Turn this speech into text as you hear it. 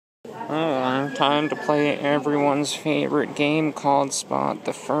time to play everyone's favorite game called Spot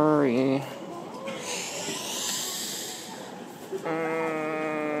the Furry.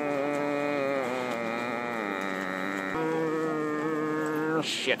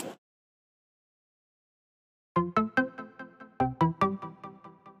 Shit.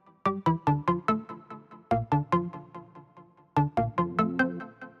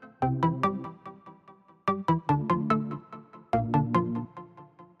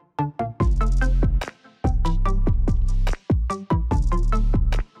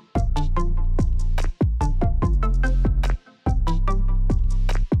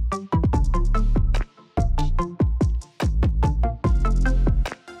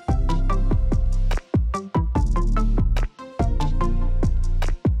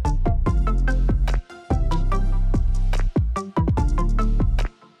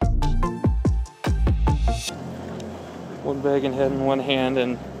 One bag and head in one hand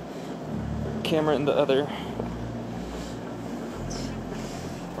and camera in the other.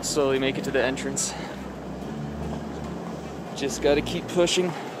 I'll slowly make it to the entrance. Just gotta keep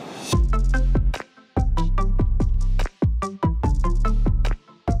pushing.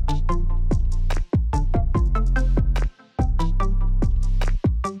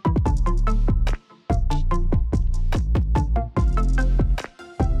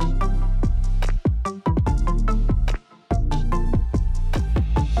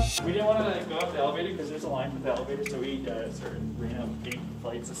 We didn't want to go up the elevator because there's a line for the elevator, so we ran up 8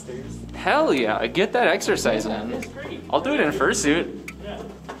 flights of stairs. Hell yeah, get that exercise in. It's great. I'll do it in fursuit. Yeah.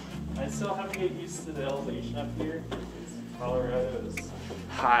 I still have to get used to the elevation up here. Colorado is...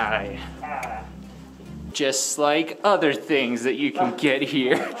 Hi. Ah. Just like other things that you can get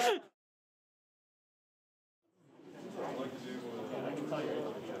here.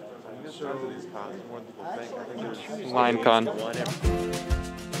 Line con.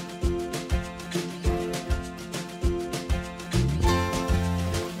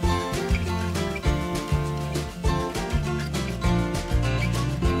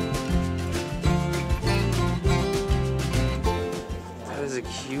 That is a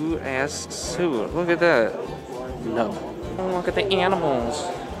cute ass suit. Look at that. No. Oh, look at the animals.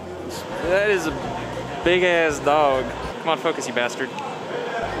 That is a big ass dog. Come on, focus, you bastard.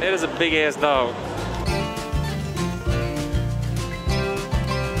 That is a big ass dog.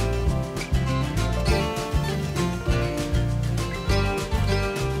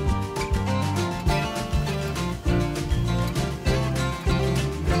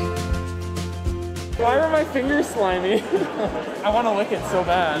 Why are my fingers slimy? I want to lick it so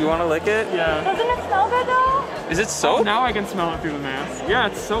bad. You want to lick it? Yeah. Doesn't it smell good though? Is it soap? Oh, now I can smell it through the mask. Yeah,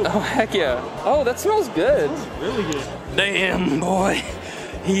 it's soap. Oh, heck yeah. Oh, that smells good. Really good. Damn, boy.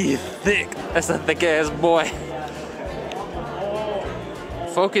 He's thick. That's a thick ass boy.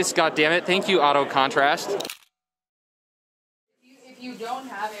 Focus, goddammit. Thank you, auto contrast. If you don't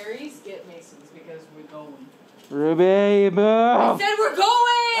have Aries, get Masons because we're going. Ruby, move! I said we're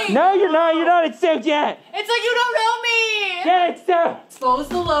going! No, you're not. You're not at suit yet. It's like you don't know me! Get it, suit! Expose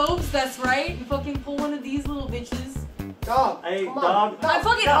the lobes, that's right. You fucking pull one of these little bitches. Dog. Hey, come dog. On. I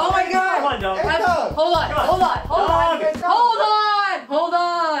fucking, Dog. oh my god! Come on, dog. Hey, dog. Hold on, hold on, hold on, hold on, hold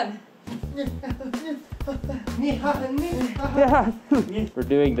on! Yeah. We're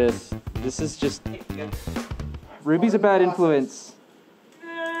doing this. This is just... Ruby's a bad influence.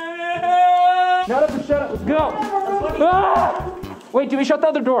 Shut up and shut up. Let's go. Ah! Wait, do we shut the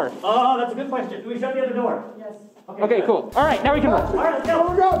other door? Oh, that's a good question. Do we shut the other door? Yes. Okay, cool. All right, now we can run. All right, let's go.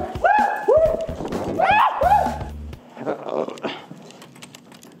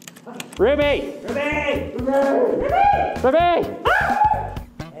 Ruby! Ruby! Ruby!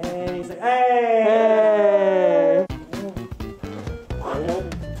 Hey, he's like, hey! Hey!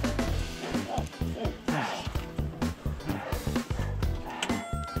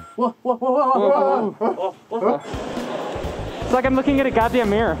 Whoa, whoa, whoa, whoa, Whoa, whoa, whoa. It's like I'm looking at a goddamn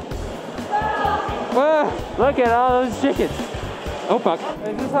mirror. Whoa, look at all those chickens. Oh, fuck.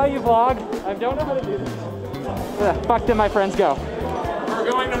 Is this how you vlog? I don't know how to do this. Where the fuck did my friends go? We're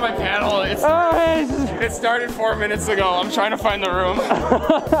going to my panel. It started 4 minutes ago. I'm trying to find the room.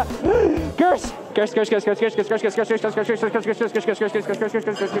 Curse!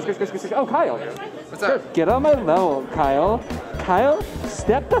 Oh, Kyle. What's up? Get on my level, Kyle. Kyle,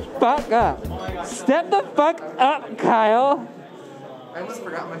 step the fuck up. Step the fuck up, Kyle. I almost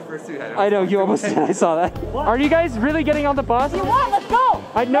forgot my first suit. I know, you almost did. I saw that. Are you guys really getting on the bus? You want? Let's go!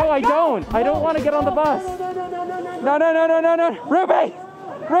 I don't. I don't want to get on the bus. No. Ruby!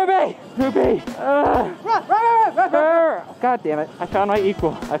 God damn it. I found my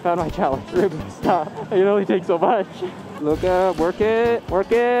equal. I found my challenge. Ruby, stop. It only takes so much. Look up, work it,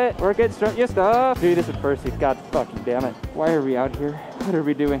 start your stuff. Do this at first, god fucking damn it. Why are we out here? What are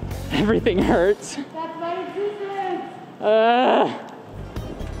we doing? Everything hurts. That's my existence.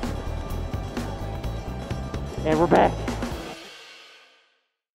 And we're back.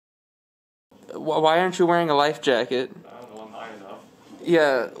 Why aren't you wearing a life jacket? I don't know, I'm high enough.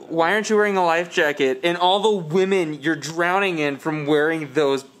 Yeah, why aren't you wearing a life jacket? And all the women you're drowning in from wearing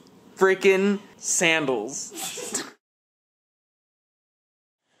those freaking sandals.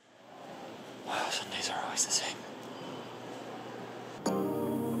 Wow, Sundays are always the same.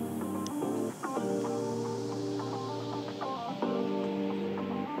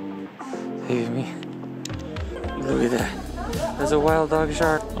 Save me. Look at that. There's a wild dog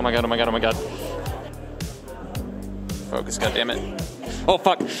shark. Oh my god, oh my god, oh my god. Focus, goddammit. Oh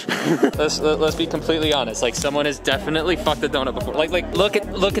fuck. let's be completely honest. Like someone has definitely fucked a donut before. Like look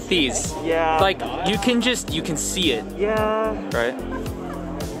at these. Yeah. Like you can see it. Yeah. Right?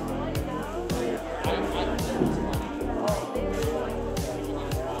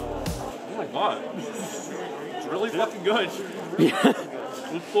 Oh my god. It's really fucking good. Yeah.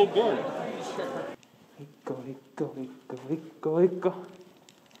 It's so good. Go.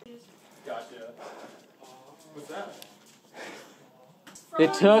 Gotcha. What's that?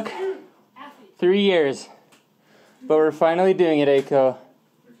 It took 3 years, but we're finally doing it, Aiko.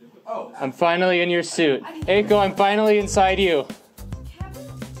 Oh. I'm finally in your suit. Aiko, I'm finally inside you.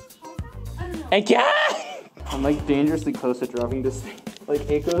 Aiko! I'm like dangerously close to dropping this thing. Like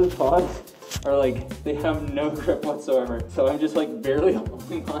Aiko's paws are like, they have no grip whatsoever. So I'm just like barely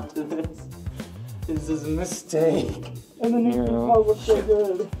holding onto this. This is a mistake. And then Nero. Oh, looks so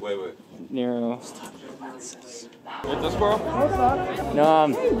good. Wait. Nero. With this bro? No,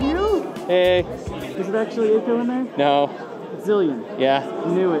 Hey, you? hey. Is it actually Aiko in there? No. Zillion. Yeah.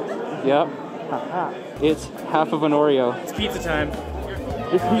 Knew it. Yep. Haha. It's half of an Oreo. It's pizza time.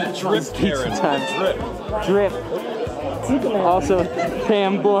 It's pizza time. Drip. Superman. Also,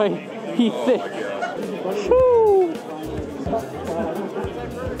 Cam boy, he thick. Woo.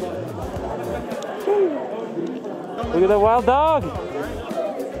 Look at that wild dog.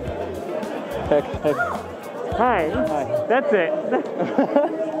 Heck. Hi. Hi. That's it.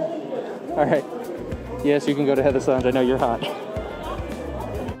 All right. Yes, you can go to Heather Sounds. I know you're hot.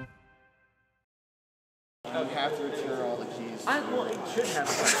 I would have to return all the keys. Well, it should have.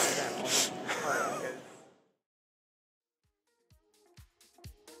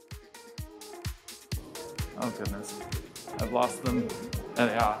 Oh goodness, I've lost them.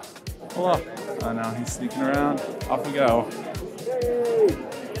 And yeah, hello. Oh no, he's sneaking around. Off we go.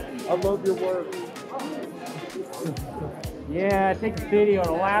 I love your work. Yeah, take a video.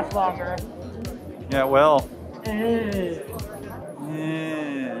 It'll last longer. Yeah, well.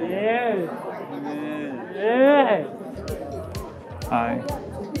 Hi.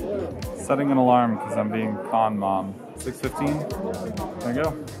 Setting an alarm because I'm being con mom. 6:15. There you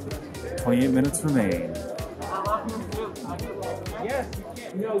go. 28 minutes remain. Yes, you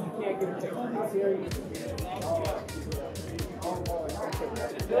can't. No, you can't get a picture. Serious.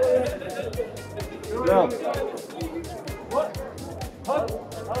 Go.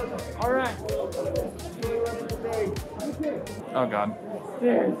 All right. Oh god.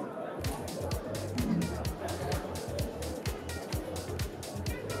 Stairs.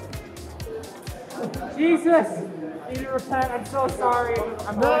 Jesus! I need to repent. I'm so sorry.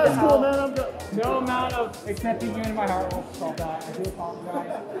 I'm No, it's cool, man. I'm good. No amount of accepting you into my heart will solve that. I do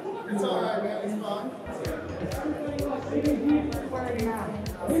apologize. It's alright, man. It's fine.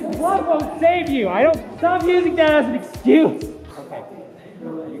 Love won't save you. I don't. Stop using that as an excuse. Okay.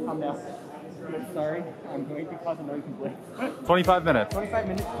 You calm down. I'm sorry. I'm going to cause a noise complaint. 25 minutes 25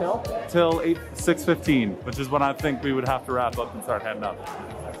 minutes till. till 6:15, which is when I think we would have to wrap up and start heading up.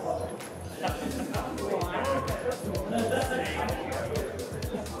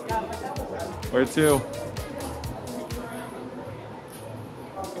 Where to?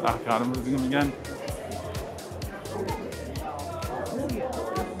 Ah, God, I'm losing him again.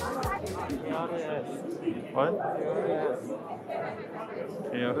 What?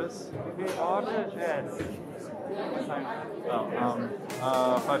 Chaotis?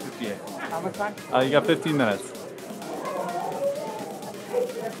 Oh, 5:58. How much time? You got 15 minutes.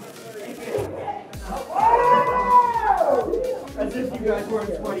 As if you guys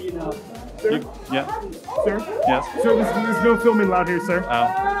weren't sweaty enough. Yeah. Sir? Yes. Sir, there's no filming allowed here, sir. Oh.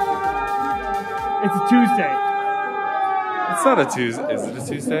 It's a Tuesday. It's not a Tuesday. Is it a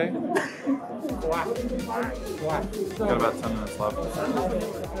Tuesday? Got about 10 minutes left.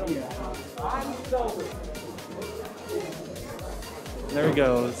 There he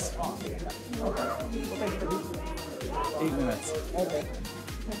goes. 8 minutes. Okay.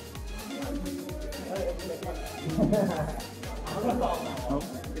 Nope.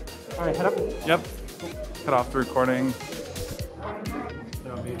 All right, head up. Yep. Cut off the recording.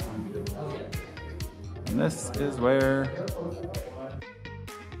 And this is where.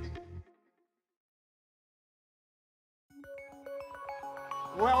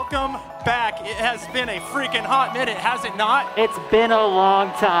 Welcome back. It has been a freaking hot minute, has it not? It's been a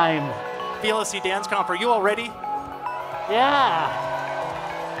long time. VLSC Dance Comp, are you all ready? Yeah.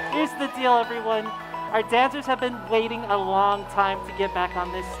 Here's the deal, everyone. Our dancers have been waiting a long time to get back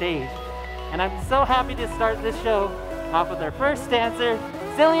on this stage. And I'm so happy to start this show off with our first dancer,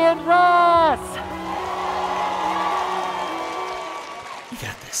 Zillian Ross! You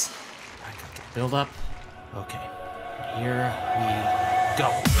got this. I got the build up. Okay, here we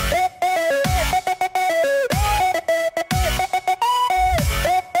go.